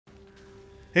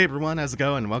Hey everyone, how's it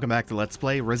going? Welcome back to Let's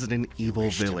Play Resident Evil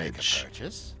Village.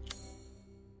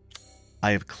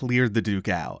 I have cleared the Duke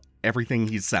out. Everything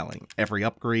he's selling. Every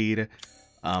upgrade.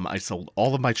 I sold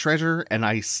all of my treasure, and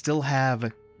I still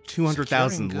have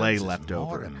 200,000 lei left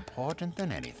over. Important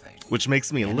than anything. Which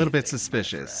makes me a little bit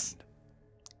suspicious.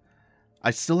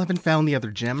 I still haven't found the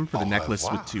other gem for the necklace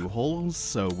with 2 holes,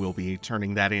 so we'll be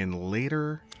turning that in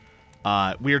later.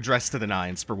 We're dressed to the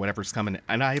nines for whatever's coming,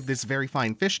 and I have this very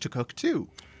fine fish to cook too,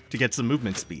 to get some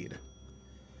movement speed.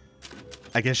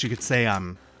 I guess you could say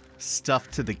I'm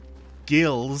stuffed to the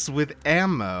gills with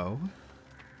ammo.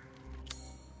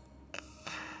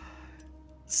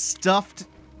 Stuffed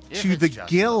to the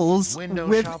gills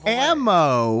with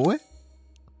ammo.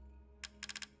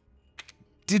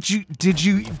 Did you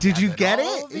get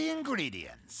it? The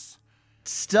ingredients.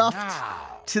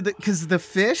 Stuffed to the, because the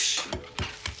fish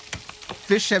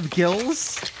have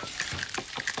gills.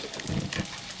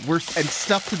 And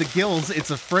stuffed to the gills, it's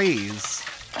a phrase.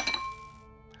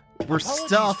 We're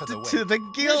stuffed to the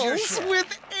gills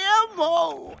with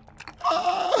ammo.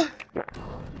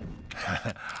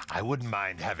 I wouldn't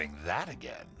mind having that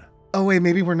again. Oh wait,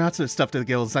 maybe we're not so stuffed to the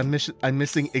gills. I'm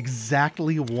missing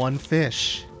exactly 1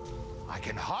 fish. I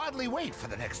can hardly wait for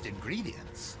the next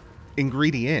ingredients.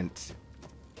 Ingredient.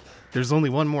 There's only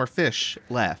 1 more fish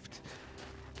left.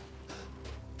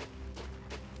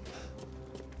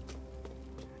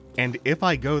 And if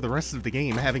I go the rest of the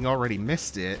game having already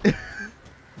missed it,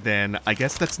 then I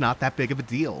guess that's not that big of a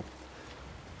deal.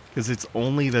 Because it's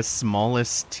only the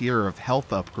smallest tier of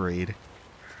health upgrade.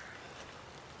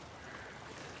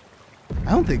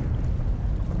 I don't think...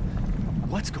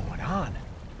 What's going on?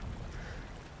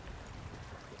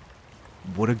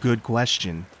 What a good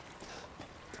question.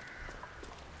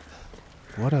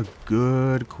 What a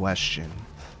good question.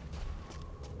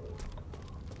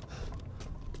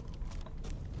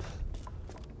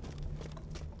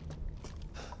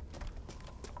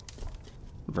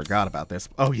 Forgot about this.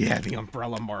 Oh yeah, the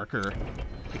umbrella marker.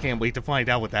 I can't wait to find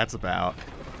out what that's about.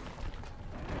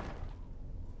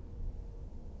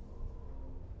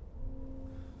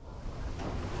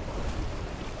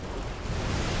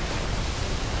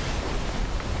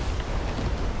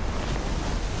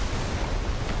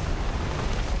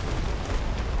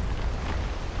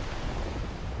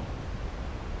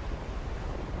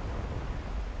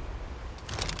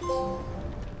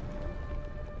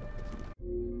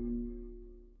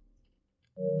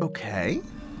 Okay.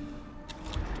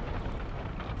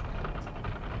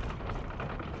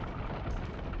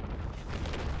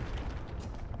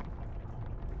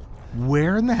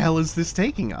 Where in the hell is this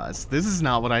taking us? This is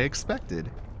not what I expected.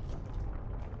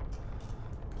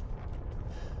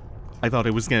 I thought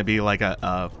it was going to be like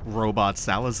a robot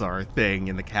Salazar thing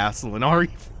in the castle in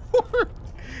RE4.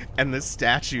 And the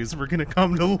statues were going to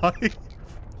come to life.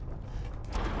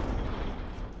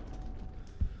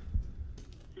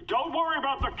 Don't worry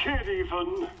about the kid,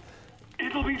 Ethan.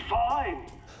 It'll be fine.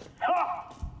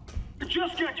 Ha!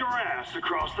 Just get your ass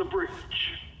across the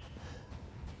bridge.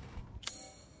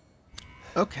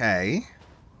 Okay.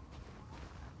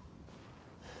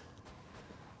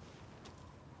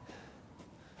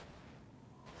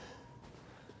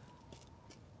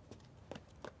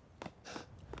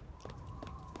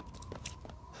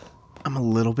 I'm a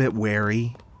little bit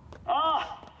wary.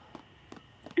 Ah!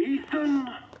 Ethan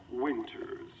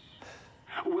Winters.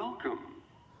 Welcome.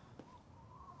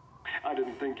 I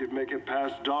didn't think you'd make it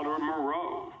past Daughter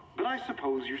Moreau, but I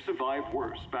suppose you survived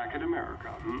worse back in America,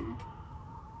 hmm?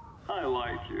 I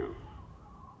like you.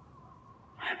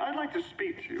 I'd like to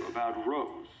speak to you about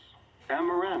Rose and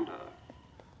Miranda.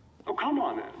 Oh, come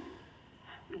on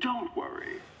in. Don't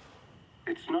worry.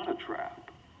 It's not a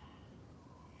trap.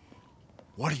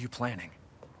 What are you planning?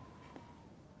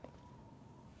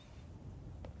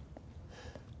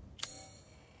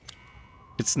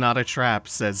 It's not a trap,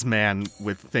 says man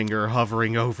with finger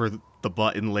hovering over the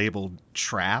button labeled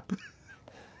trap.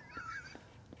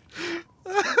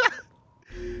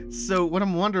 So what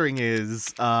I'm wondering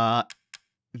is,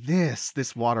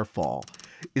 this waterfall.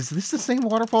 Is this the same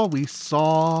waterfall we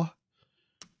saw?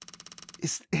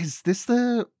 Is this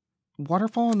the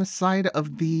waterfall on the side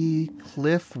of the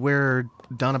cliff where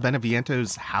Donna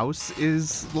Beneviento's house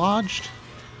is lodged?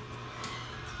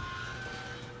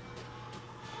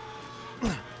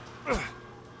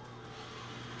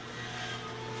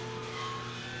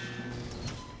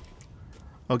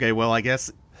 Okay, well, I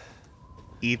guess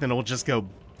Ethan will just go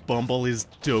bumble his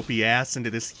dopey ass into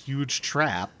this huge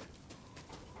trap.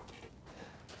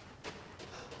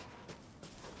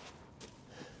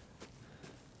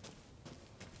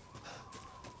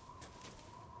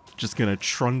 Just gonna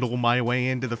trundle my way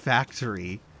into the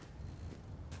factory.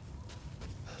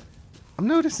 I'm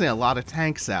noticing a lot of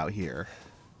tanks out here.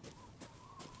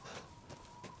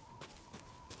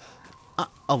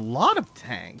 A lot of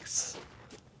tanks?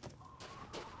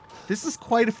 This is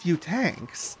quite a few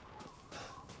tanks.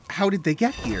 How did they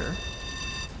get here?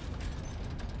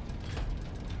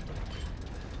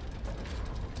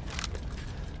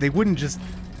 They wouldn't just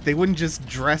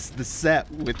dress the set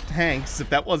with tanks if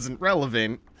that wasn't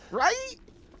relevant, right?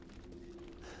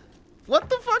 What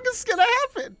the fuck is gonna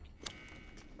happen?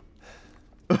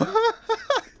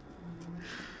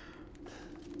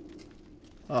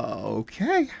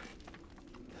 Okay.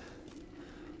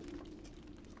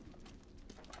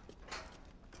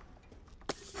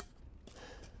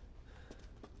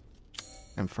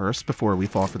 And first, before we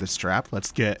fall for this trap,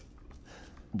 let's get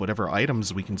whatever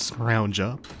items we can scrounge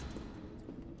up.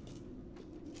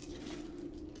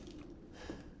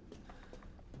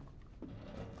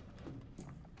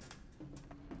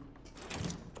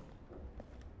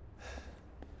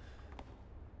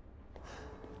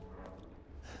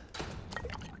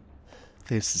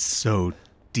 This is so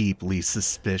deeply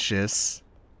suspicious.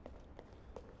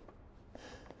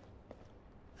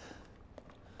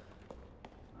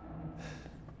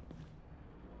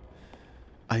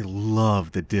 I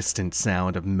love the distant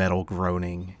sound of metal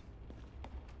groaning.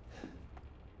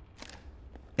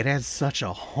 It has such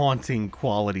a haunting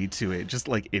quality to it, just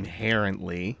like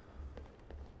inherently.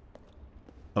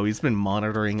 Oh, he's been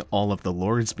monitoring all of the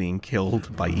lords being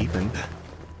killed by Ethan.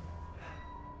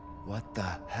 What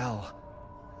the hell?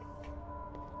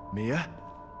 Mia?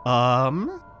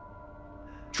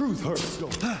 Truth hurts,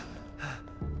 don't it?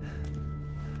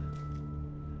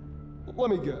 Let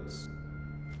me guess.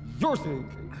 You're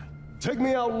thinking, take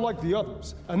me out like the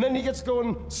others, and then he gets to go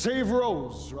and save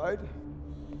Rose, right?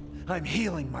 I'm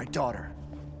healing my daughter.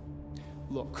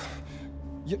 Look,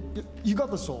 you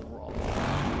got this all wrong.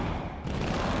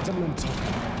 Gentlemen, talk.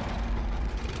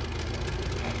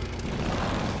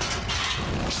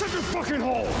 Shut your fucking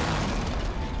hole!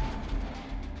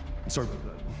 Sorry about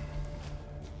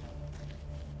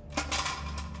that.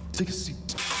 Take a seat.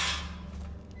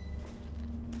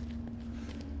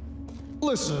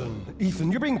 Listen,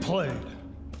 Ethan, you're being played.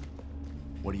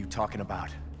 What are you talking about?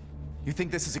 You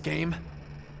think this is a game?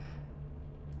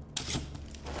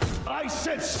 I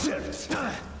said sit!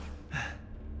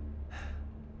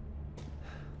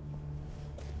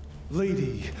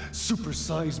 Lady,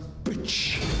 supersized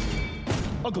bitch.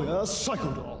 Ugly ass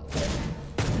psycho doll.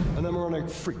 An embryonic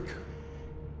freak.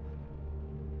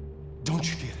 Don't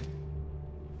you get it?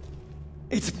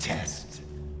 It's a test.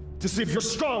 To see if you're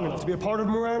strong enough to be a part of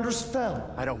Miranda's family.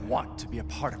 I don't want to be a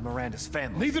part of Miranda's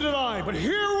family. Neither did I, but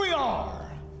here we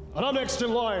are. And I'm next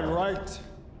in line, right?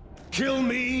 Kill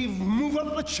me, move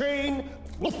up the chain.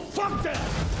 Well, fuck that!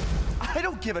 I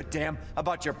don't give a damn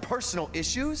about your personal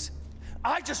issues.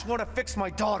 I just want to fix my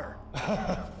daughter.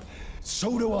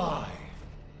 So do I.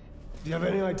 Do you have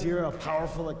any idea how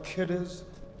powerful that kid is?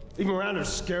 Even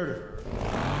Miranda's scared of her.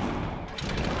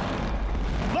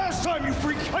 Last time, you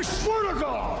freak, I swear to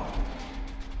God!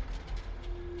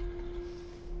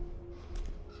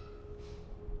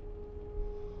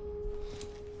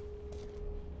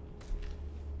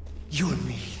 You and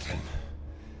me, Ethan.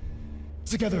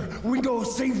 Together, we can go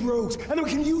save Rose, and then we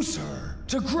can use her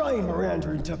to grind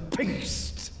Miranda into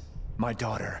paste. My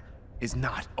daughter is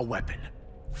not a weapon.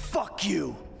 Fuck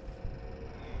you!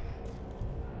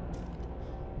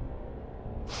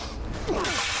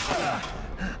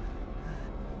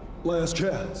 Last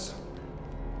chance.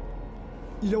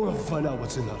 You don't want to find out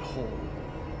what's in that hole.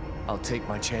 I'll take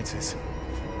my chances.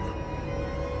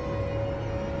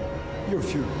 You're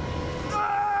futile.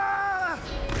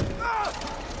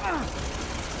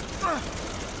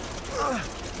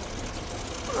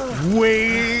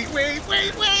 Wait!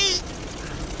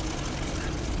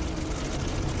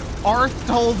 Arth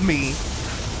told me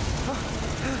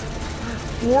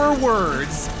 4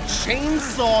 words,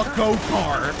 chainsaw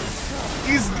go-kart.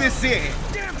 Is this it?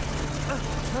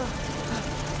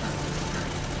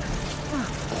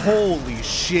 Holy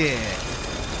shit.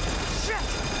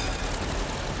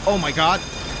 Oh my god.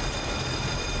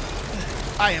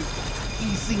 I am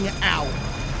easing out.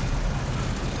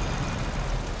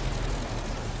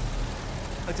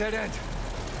 A dead end.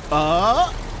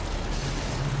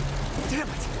 Damn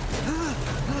it.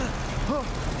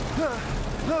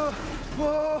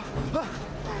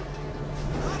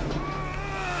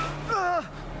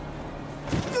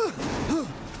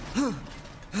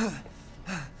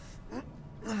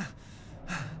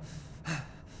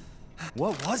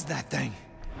 What was that thing?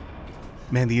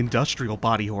 Man, the industrial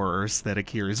body horror aesthetic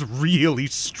here is really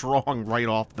strong right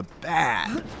off the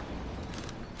bat.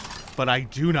 But I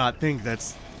do not think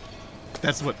that's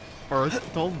what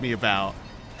Earth told me about.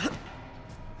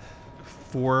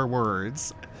 4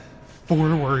 words.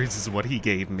 4 words is what he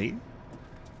gave me.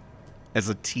 As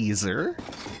a teaser.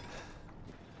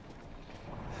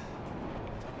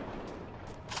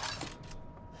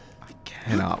 I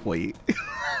cannot wait.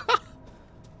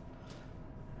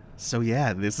 So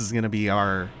yeah, this is gonna be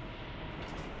our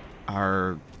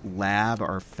lab,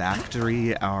 our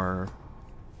factory, our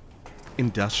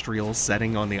industrial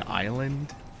setting on the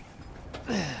island.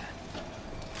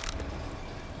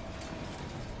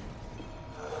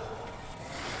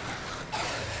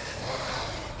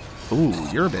 Ooh,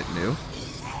 you're a bit new.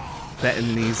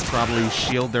 Betting these probably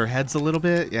shield their heads a little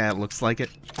bit. Yeah, it looks like it.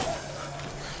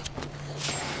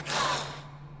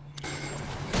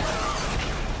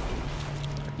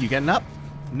 You getting up?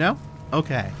 No?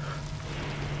 Okay.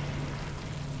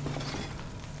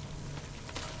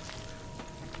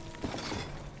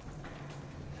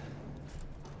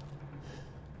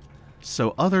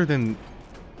 So other than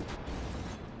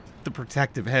the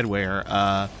protective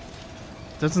headwear,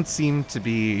 doesn't seem to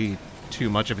be too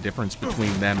much of a difference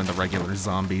between them and the regular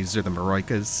zombies or the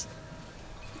Maroikas.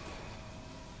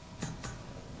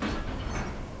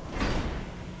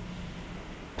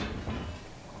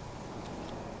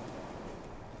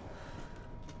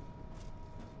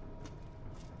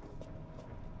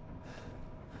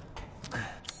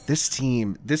 This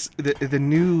team, the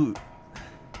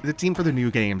team for the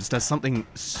new games does something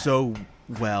so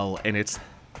well, and it's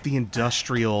the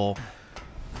industrial,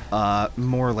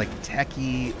 more like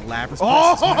techie lab.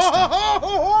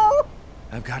 Oh!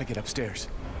 I've got to get upstairs.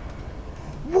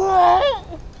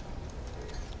 Whoa!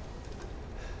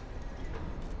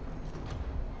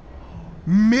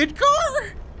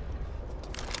 Midgar?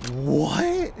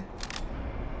 What?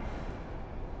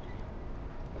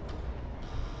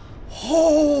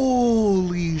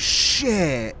 Holy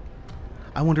shit!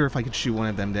 I wonder if I could shoot one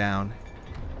of them down.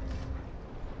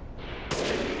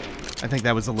 I think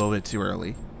that was a little bit too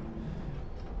early.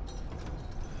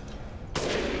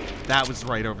 That was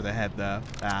right over the head, though.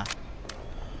 Ah.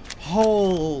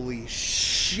 Holy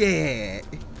shit!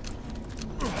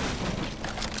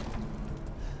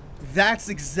 That's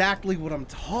exactly what I'm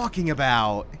talking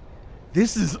about.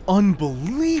 This is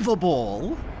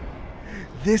unbelievable.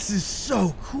 This is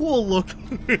so cool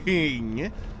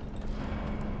looking.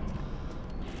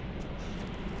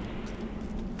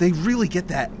 They really get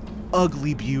that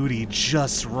ugly beauty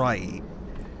just right.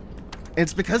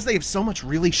 It's because they have so much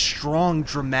really strong,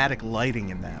 dramatic lighting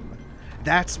in them.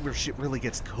 That's where shit really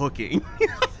gets cooking.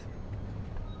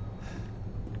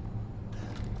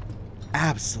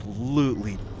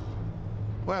 Absolutely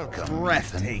Welcome,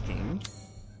 breathtaking. Ethan.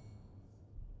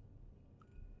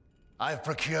 I've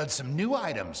procured some new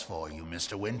items for you,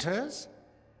 Mr. Winters.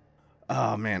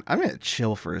 Oh man, I'm gonna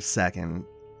chill for a second.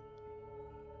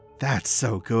 That's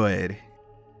so good.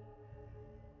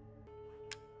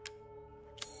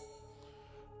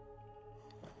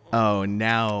 Oh,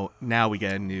 now we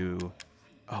get a new...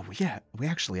 Oh, we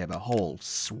actually have a whole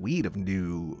suite of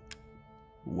new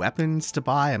weapons to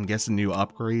buy. I'm guessing new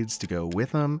upgrades to go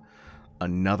with them.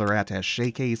 Another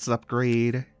attaché case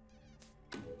upgrade.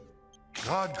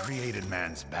 God created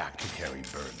man's back to carry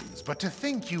burdens, but to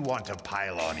think you want to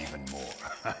pile on even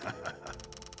more.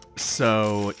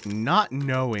 So, not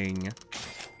knowing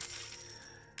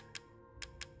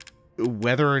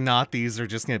whether or not these are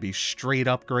just going to be straight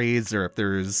upgrades, or if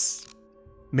there's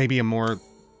maybe a more,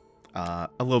 a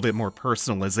little bit more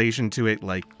personalization to it,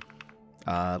 like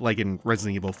in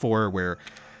Resident Evil 4, where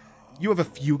you have a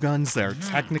few guns that are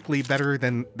technically better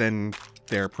than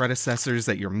their predecessors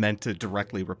that you're meant to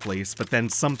directly replace, but then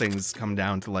some things come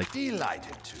down to like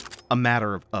Delighted to. a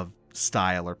matter of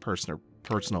style or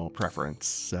personal preference.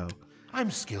 So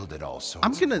I'm skilled at all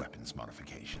sorts of weapons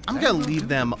modifications. I'm gonna leave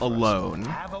them alone.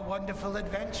 Have a wonderful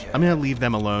adventure. I'm gonna leave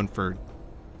them alone for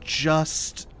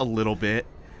just a little bit,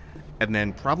 and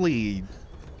then probably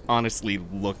honestly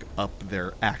look up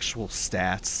their actual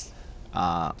stats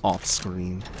off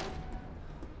screen.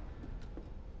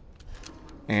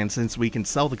 And since we can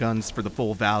sell the guns for the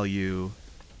full value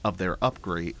of their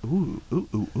upgrade... Ooh.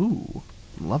 I'm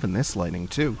loving this lighting,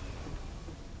 too.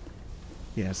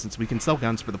 Yeah, since we can sell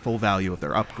guns for the full value of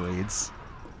their upgrades,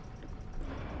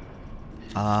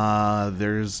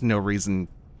 there's no reason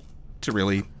to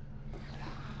really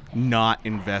not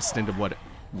invest into what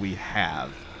we have.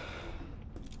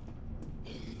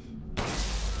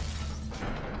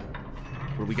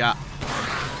 What do we got?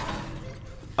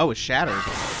 Oh, it's shattered.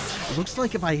 It looks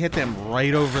like if I hit them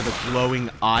right over the glowing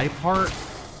eye part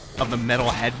of the metal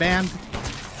headband,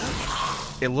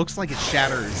 it looks like it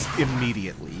shatters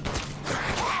immediately.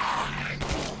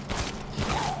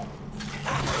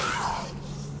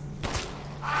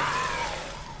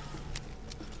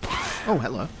 Oh,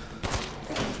 hello.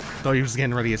 Thought he was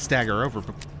getting ready to stagger over,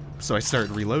 so I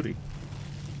started reloading.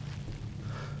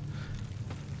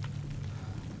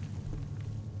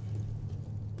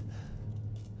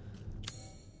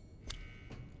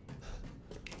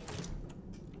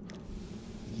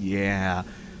 Yeah,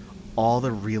 all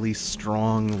the really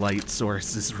strong light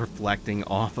sources reflecting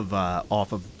off of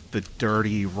the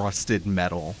dirty, rusted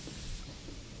metal.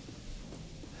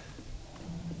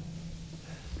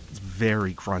 It's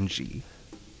very grungy.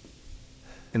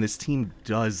 And this team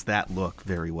does that look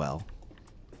very well.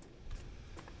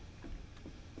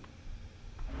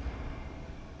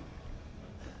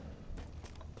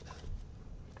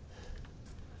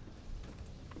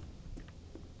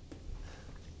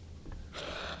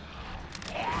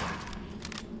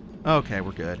 Okay,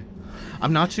 we're good.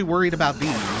 I'm not too worried about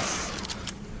these.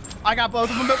 I got both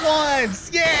of them at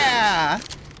once! Yeah!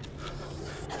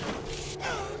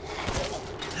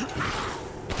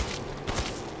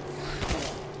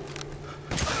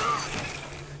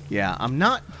 Yeah, I'm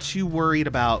not too worried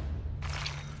about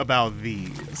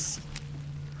these.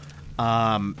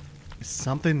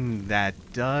 Something that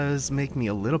does make me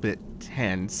a little bit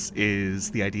tense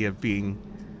is the idea of being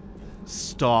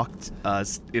stalked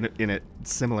in a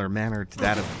similar manner to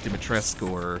that of Dimitrescu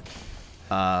or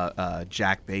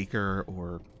Jack Baker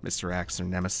or Mr. X or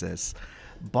Nemesis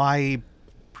by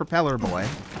Propeller Boy.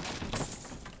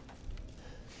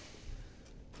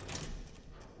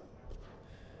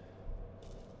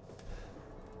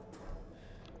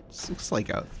 This looks like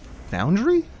a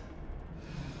foundry?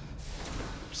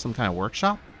 Some kind of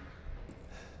workshop?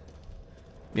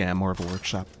 Yeah, more of a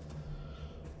workshop.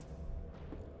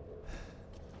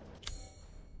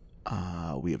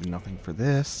 We have nothing for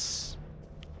this.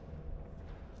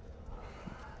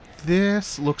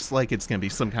 This looks like it's going to be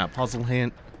some kind of puzzle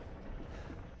hint.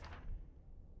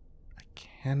 I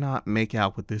cannot make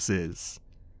out what this is.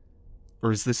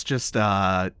 Or is this just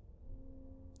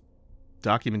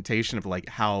documentation of like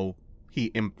how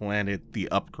he implanted the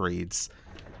upgrades?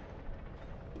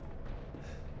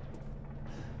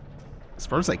 As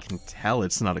far as I can tell,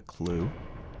 it's not a clue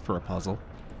for a puzzle.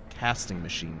 Casting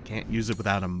machine. Can't use it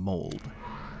without a mold.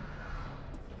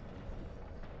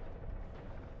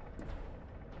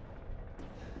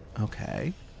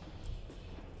 Okay.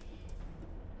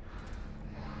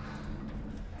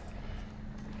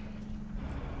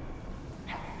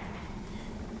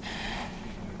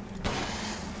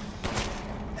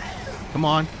 Come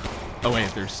on. Oh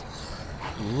wait, there's...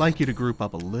 I'd like you to group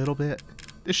up a little bit.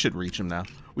 This should reach him now.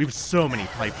 We have so many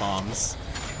pipe bombs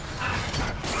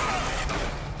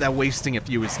that wasting a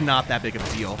few is not that big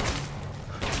of a deal.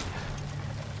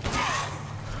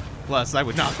 Plus, I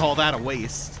would not call that a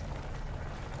waste.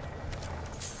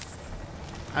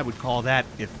 I would call that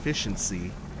efficiency.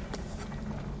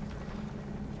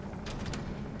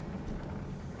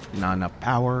 Not enough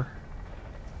power.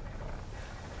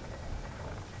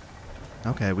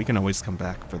 Okay, we can always come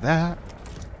back for that.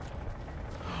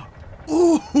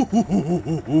 Ooh,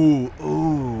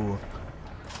 ooh.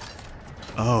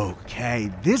 Okay,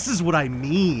 this is what I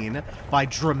mean by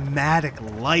dramatic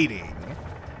lighting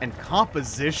and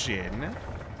composition.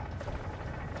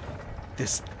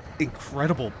 This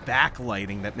incredible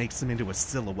backlighting that makes him into a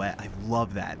silhouette. I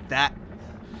love that.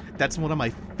 That's one of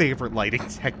my favorite lighting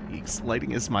techniques.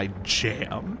 Lighting is my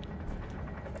jam.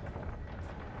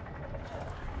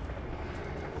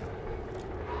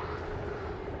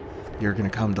 You're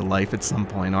gonna come to life at some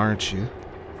point, aren't you?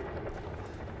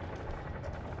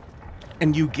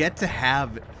 And you get to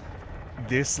have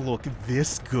this look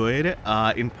this good,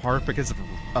 in part because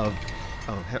of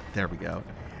oh, there we go.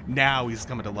 Now he's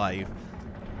coming to life.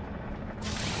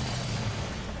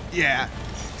 Yeah.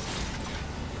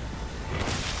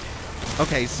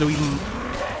 Okay, so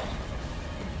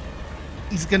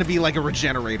he's gonna be like a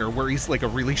regenerator, where he's like a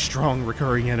really strong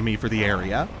recurring enemy for the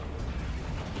area.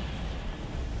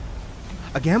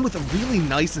 Again, with a really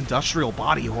nice industrial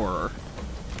body horror.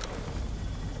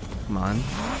 Come on.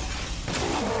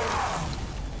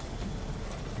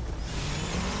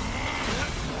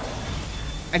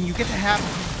 And you get to have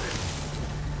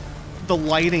the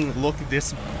lighting look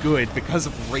this good because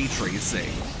of ray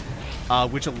tracing,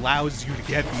 which allows you to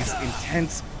get these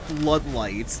intense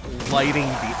floodlights lighting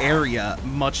the area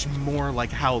much more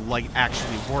like how light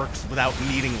actually works without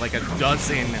needing like a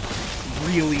dozen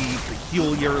really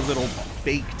peculiar little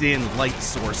baked-in light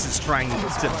sources trying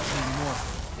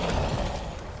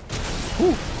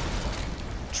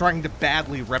to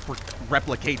badly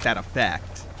replicate that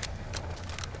effect.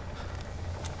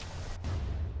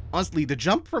 Honestly, the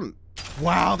jump from...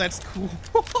 Wow, that's cool.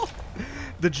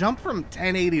 The jump from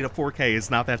 1080 to 4K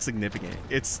is not that significant.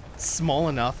 It's small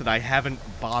enough that I haven't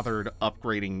bothered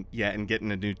upgrading yet and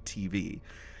getting a new TV.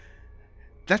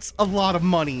 That's a lot of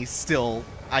money still,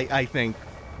 I think,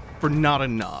 for not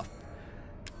enough.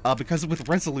 Because with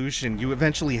resolution, you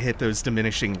eventually hit those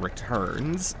diminishing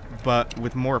returns, but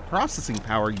with more processing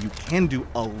power, you can do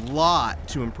a lot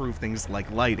to improve things like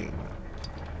lighting.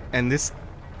 And this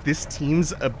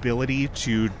team's ability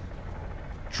to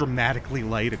dramatically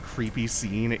light a creepy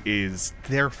scene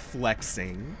they're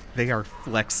flexing. They are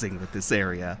flexing with this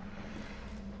area.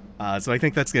 So I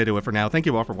think that's gonna do it for now. Thank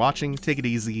you all for watching. Take it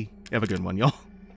easy. Have a good one, y'all.